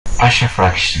partial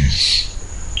fractions,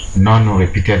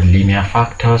 non-repeated linear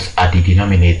factors at the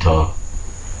denominator.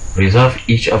 Resolve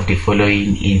each of the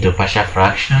following into partial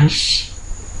fractions.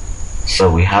 So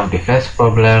we have the first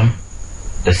problem,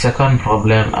 the second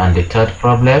problem, and the third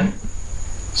problem.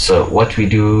 So what we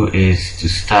do is to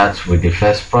start with the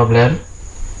first problem.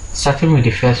 Starting with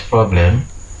the first problem,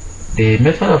 the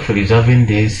method of resolving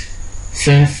this,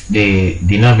 since the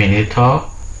denominator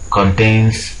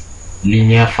contains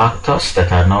linear factors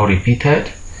that are not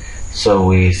repeated, so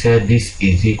we said this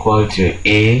is equal to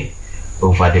a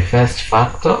over the first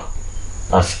factor,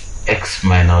 that's x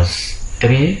minus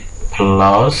 3,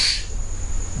 plus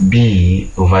b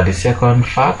over the second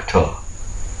factor.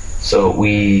 So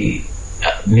we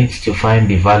need to find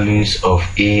the values of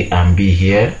a and b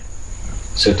here.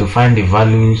 So to find the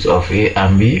values of a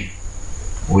and b,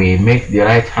 we make the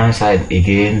right hand side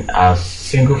again as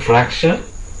single fraction.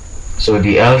 So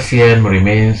the LCM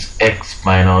remains x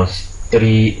minus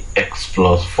 3x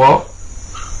plus 4.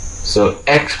 So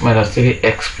x minus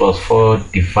 3x plus 4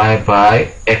 divided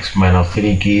by x minus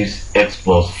 3 gives x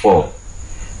plus 4.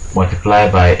 Multiply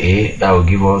by a, that will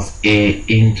give us a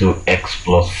into x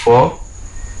plus 4.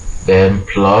 Then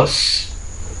plus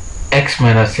x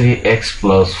minus 3x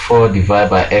plus 4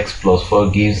 divided by x plus 4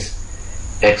 gives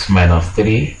x minus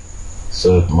 3.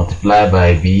 So multiply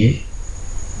by b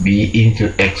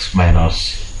into x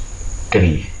minus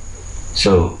 3.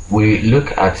 So we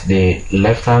look at the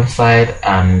left hand side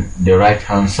and the right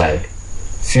hand side.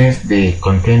 Since they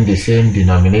contain the same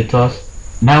denominators,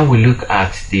 now we look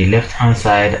at the left hand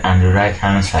side and the right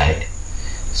hand side.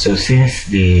 So since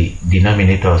the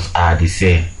denominators are the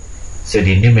same, so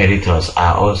the numerators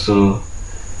are also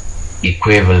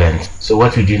equivalent. So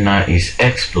what we do now is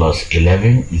x plus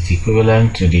 11 is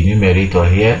equivalent to the numerator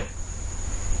here.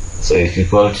 So it's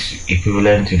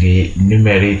equivalent to the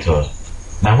numerator.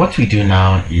 Now what we do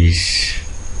now is,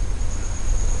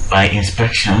 by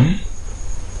inspection,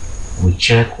 we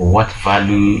check what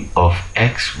value of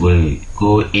x will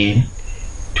go in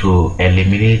to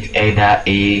eliminate either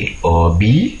a or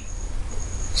b.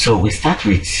 So we start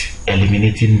with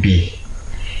eliminating b.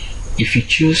 If you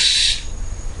choose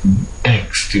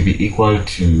x to be equal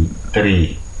to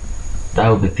 3, that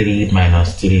will be 3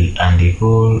 minus 3, and the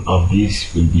whole of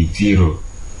this will be 0.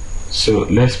 So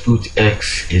let's put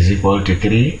x is equal to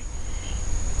 3.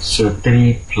 So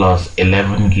 3 plus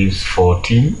 11 gives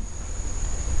 14.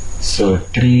 So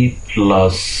 3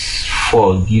 plus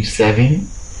 4 gives 7,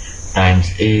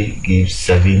 times a gives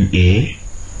 7a.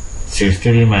 Since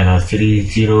 3 minus 3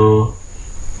 is 0,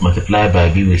 multiplied by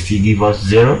b will still give us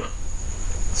 0.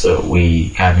 So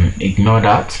we can ignore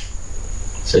that.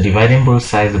 So dividing both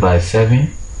sides by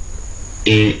 7,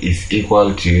 a is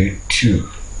equal to 2.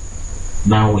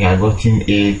 Now we have gotten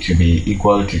a to be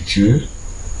equal to 2.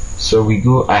 So we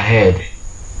go ahead.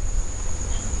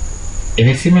 In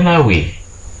a similar way,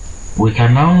 we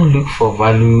can now look for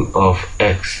value of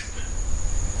x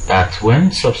that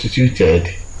when substituted,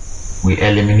 we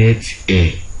eliminate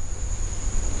a.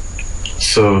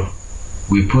 So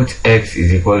we put x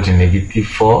is equal to negative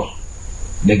 4.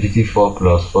 Negative 4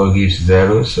 plus 4 gives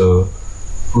 0. So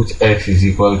put x is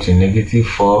equal to negative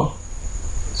 4.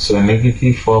 So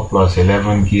negative 4 plus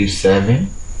 11 gives 7.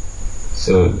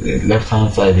 So the left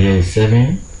hand side here is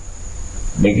 7.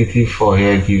 Negative 4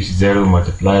 here gives 0,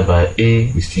 multiplied by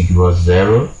a, we still give us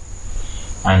 0.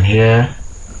 And here,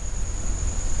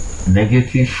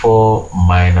 negative 4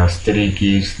 minus 3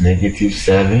 gives negative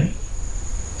 7.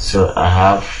 So I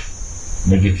have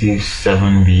negative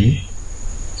 7b.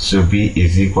 So b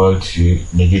is equal to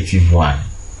negative 1.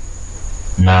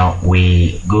 Now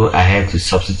we go ahead to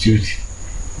substitute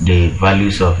the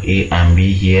values of a and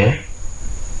b here,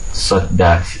 such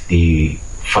that the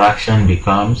fraction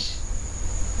becomes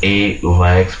a over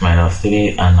x minus 3,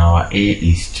 and our a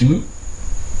is 2.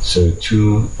 So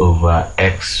 2 over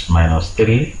x minus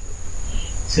 3.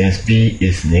 Since b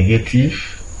is negative,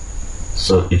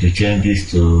 so it will change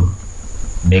this to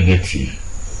negative.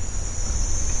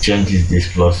 Changes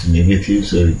this plus to negative,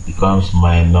 so it becomes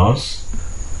minus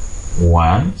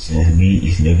 1, since b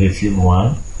is negative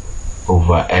 1,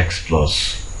 over x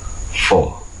plus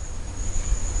 4.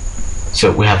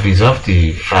 So we have resolved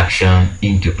the fraction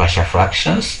into partial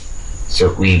fractions.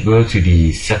 So we go to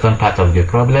the second part of the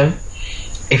problem.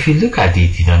 If you look at the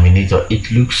denominator,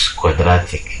 it looks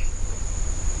quadratic.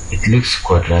 It looks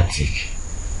quadratic,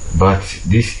 but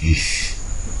this is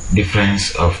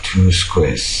difference of two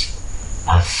squares.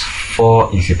 As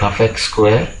 4 is a perfect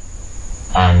square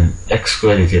and x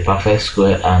squared is a perfect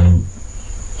square, and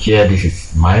here this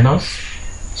is minus,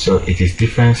 so it is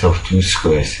difference of two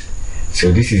squares.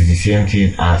 So this is the same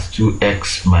thing as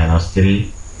 2x minus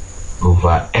 3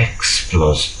 over x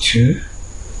plus 2,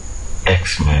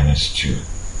 x minus 2.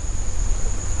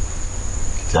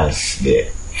 That's the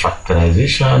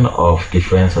factorization of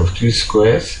difference of two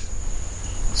squares.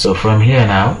 So from here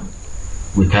now,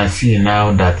 we can see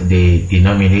now that the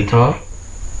denominator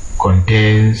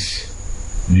contains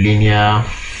linear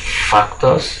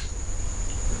factors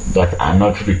that are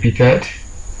not repeated.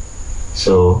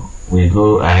 So we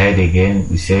go ahead again.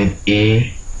 We said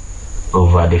a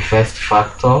over the first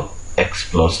factor, x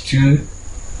plus 2,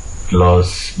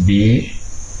 plus b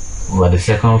over the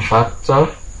second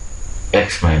factor,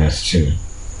 x minus 2.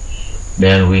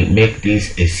 Then we make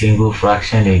this a single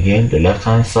fraction again, the left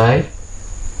hand side.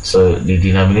 So the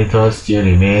denominator still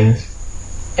remains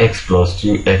x plus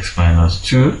 2, x minus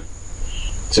 2.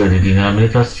 So the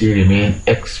denominator still remains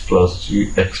x plus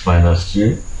 2, x minus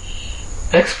 2.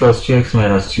 X plus 2, x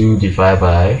minus 2 divided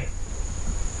by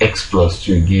x plus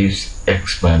 2 gives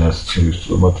x minus 2.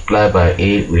 So multiply by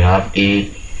a, we have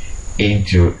a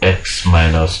into x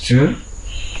minus 2.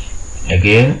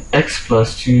 Again, x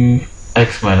plus 2,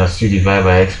 x minus 2 divided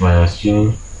by x minus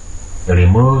 2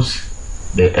 removes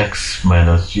the x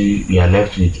minus 2. We are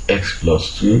left with x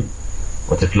plus 2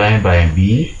 multiplying by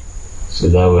b, so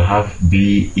that we have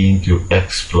b into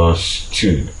x plus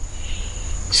 2.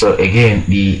 So again,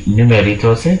 the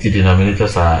numerator, since the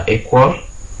denominators are equal,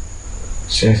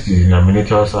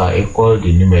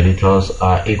 the numerators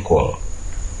are equal.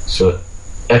 So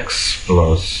x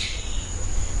plus,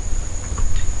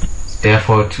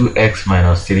 therefore 2x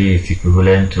minus 3 is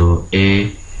equivalent to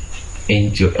a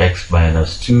into x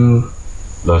minus 2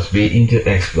 plus b into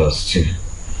x plus 2.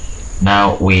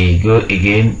 Now we go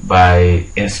again by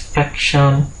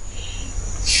inspection,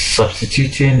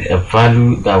 substituting a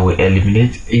value that will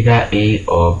eliminate either a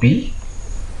or b.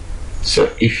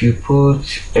 So if you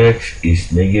put x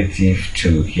is negative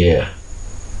 2 here,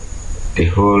 the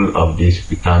whole of this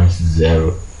becomes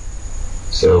 0.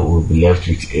 So we'll be left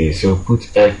with a. So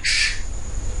put x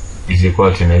is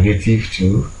equal to negative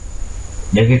 2.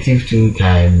 Negative 2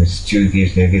 times 2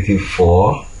 gives negative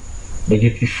 4.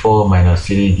 Negative 4 minus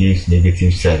 3 gives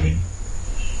negative 7.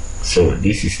 So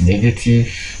this is negative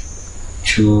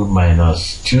 2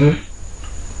 minus 2.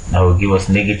 That will give us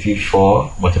negative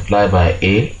 4 multiplied by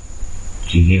a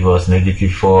to give us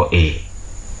negative 4a.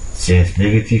 Since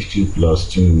negative 2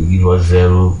 plus 2 will give us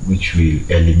 0, which will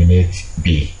eliminate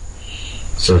b.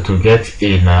 So to get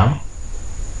a now,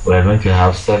 we are going to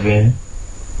have 7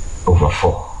 over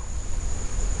 4.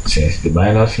 Since the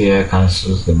minus here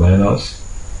cancels the minus,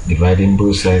 dividing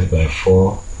both sides by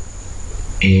 4,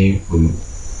 a will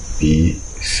be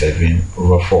 7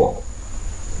 over 4.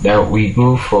 Now we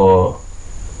go for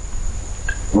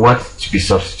what to be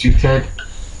substituted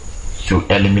to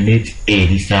eliminate a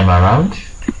this time around.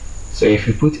 So if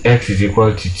we put x is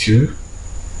equal to 2,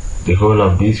 the whole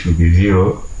of this will be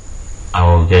 0, and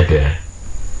we'll get there.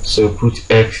 So put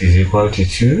x is equal to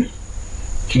 2.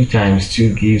 2 times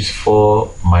 2 gives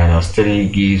 4, minus 3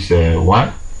 gives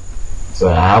 1. So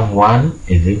I have 1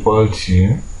 is equal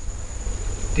to,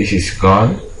 this is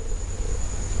gone,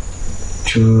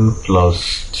 2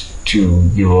 plus 2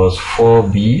 gives us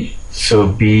 4b. So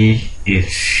b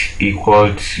is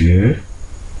equal to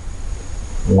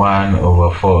 1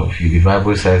 over 4. If you divide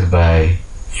both sides by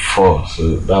 4,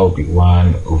 so that will be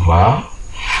 1 over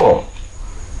 4.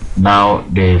 Now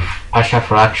the partial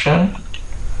fraction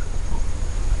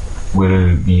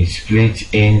will be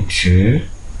split into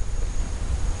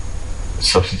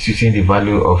substituting the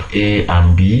value of a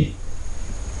and b.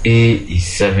 A is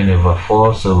 7 over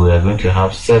 4, so we are going to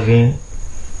have 7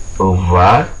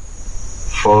 over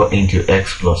 4 into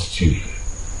x plus 2.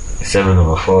 7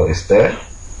 over 4 is there.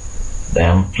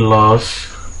 Then plus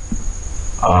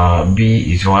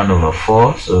b is 1 over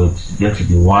 4, so it's going to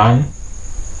be 1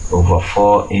 over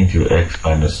 4 into x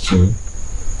minus 2,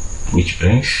 which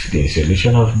brings the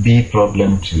solution of b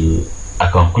problem to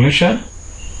a conclusion.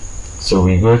 So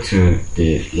we go to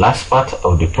the last part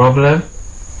of the problem.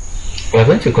 We are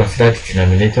going to consider the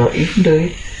denominator. Even though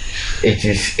it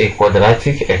is a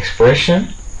quadratic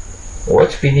expression,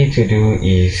 what we need to do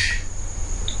is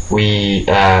we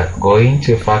are going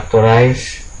to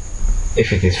factorize.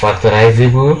 If it is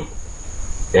factorizable,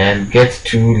 then get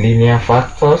two linear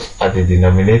factors at the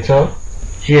denominator.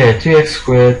 Here 2x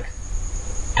squared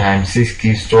times 6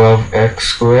 gives 12x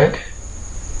squared.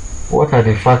 What are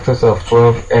the factors of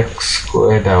 12x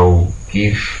squared that will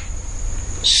give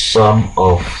sum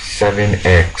of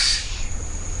 7x?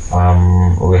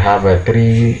 We have a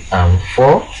 3 and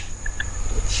 4.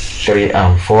 3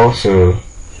 and 4. So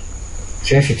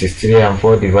since it is 3 and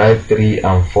 4, divide 3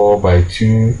 and 4 by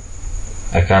 2.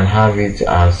 I can have it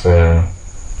as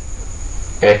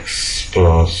x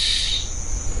plus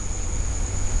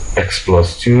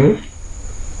 2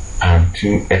 and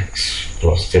 2x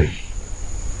plus 3.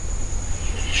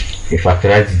 If you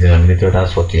factorize the denominator,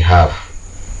 that's what you have.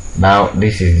 Now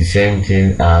this is the same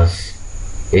thing as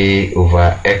a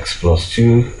over x plus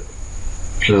 2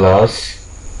 plus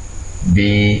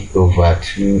b over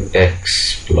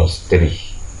 2x plus 3.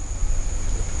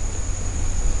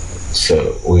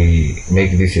 So we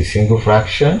make this a single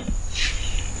fraction.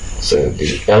 So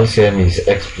the LCM is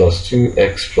x plus 2,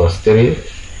 x plus 3.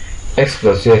 X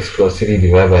plus 2, x plus 3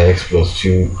 divided by x plus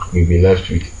 2 will be left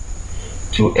with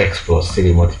 2x plus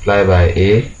 3 multiplied by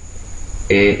a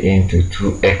into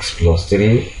 2x plus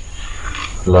 3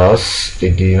 plus the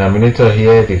denominator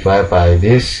here divided by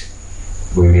this.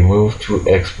 We remove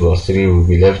 2x plus 3, will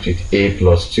be left with a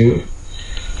plus 2.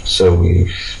 So we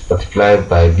multiply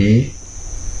by b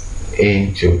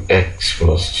into x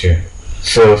plus 2.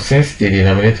 So since the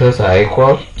denominators are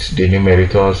equal, the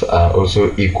numerators are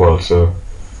also equal. So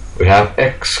we have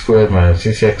x squared minus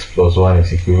 6x plus 1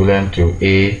 is equivalent to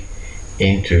a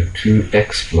into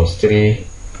 2x plus 3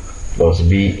 plus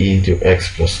b into x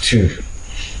plus 2.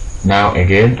 Now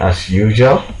again, as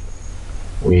usual,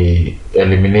 we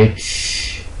eliminate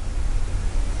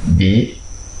b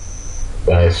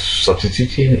by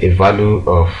substituting a value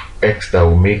of x that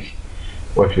will make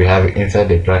what we have inside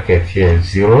the bracket here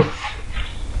 0.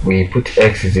 We put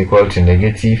x is equal to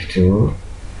negative 2.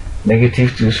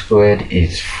 Negative 2 squared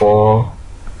is 4.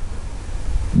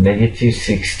 Negative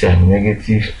 6 times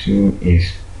negative 2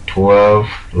 is 12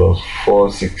 plus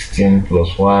 4, 16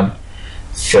 plus 1,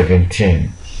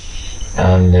 17.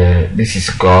 And this is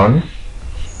gone.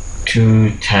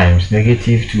 2 times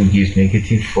negative 2 gives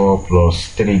negative 4 plus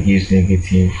 3 gives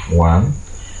negative 1.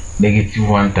 Negative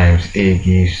 1 times a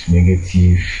gives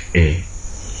negative a.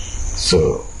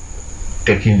 So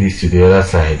taking this to the other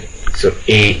side, so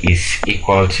a is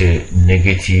equal to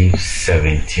negative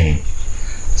 17.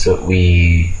 So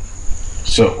we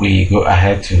go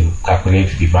ahead to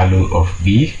calculate the value of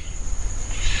b.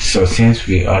 So since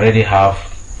we already have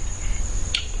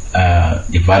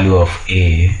the value of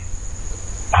a,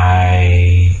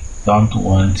 I don't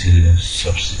want to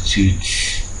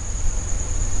substitute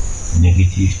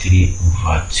negative 3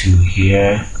 over 2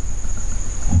 here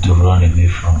to run away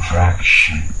from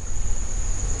fraction.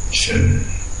 So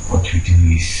what we do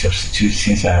is substitute.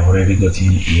 Since I've already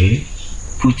gotten a,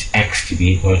 put x to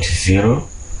be equal to 0.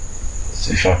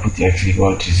 So if I put x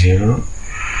equal to 0,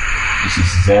 this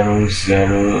is 0,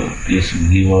 0, this will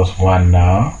give us 1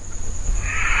 now.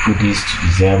 Put this to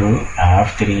be 0, I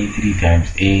have 3 times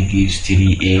a gives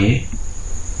 3a.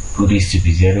 Put this to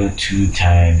be 0, 2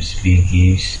 times b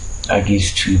gives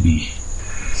 2b.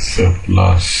 So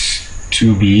plus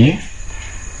 2b.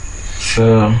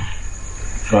 So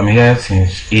from here,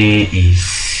 since a is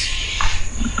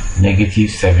negative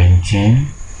 17,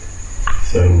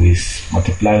 so we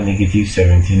multiply negative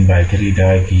 17 by 3,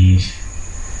 that gives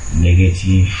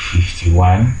negative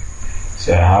 51.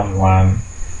 So I have 1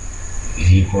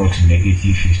 is equal to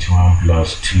negative 51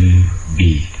 plus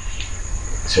 2b.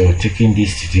 So taking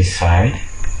this to this side,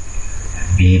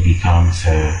 b becomes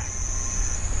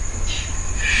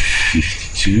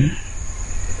 52.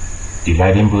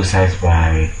 Dividing both sides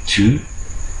by 2,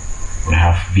 we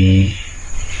have b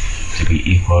to be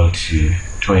equal to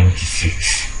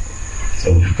 26.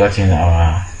 So we've gotten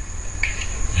our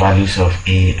values of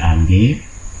a and b.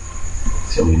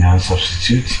 So we now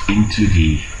substitute into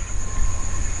the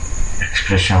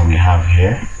expression we have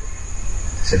here,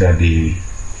 so that the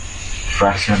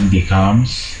fraction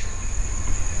becomes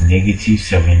negative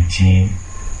 17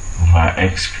 over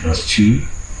x plus 2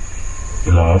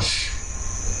 plus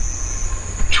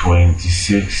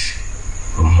 26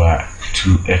 over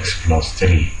 2x plus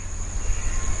 3.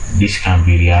 This can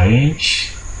be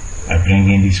rearranged by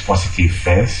bringing this positive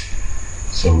first.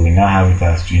 So we now have it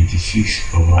as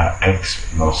 26 over x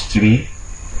plus 3,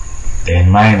 then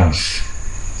minus,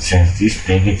 since this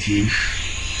negative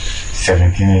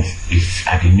 17 is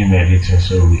at the numerator,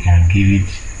 so we can give it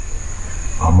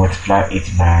or multiply it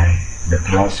by the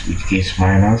plus, which gives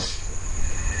minus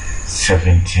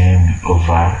 17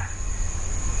 over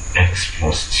x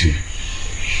plus 2.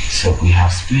 So we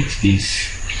have split this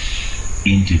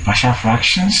into partial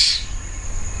fractions.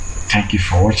 Thank you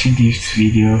for watching this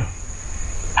video.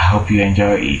 I hope you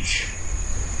enjoy it.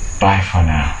 Bye for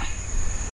now.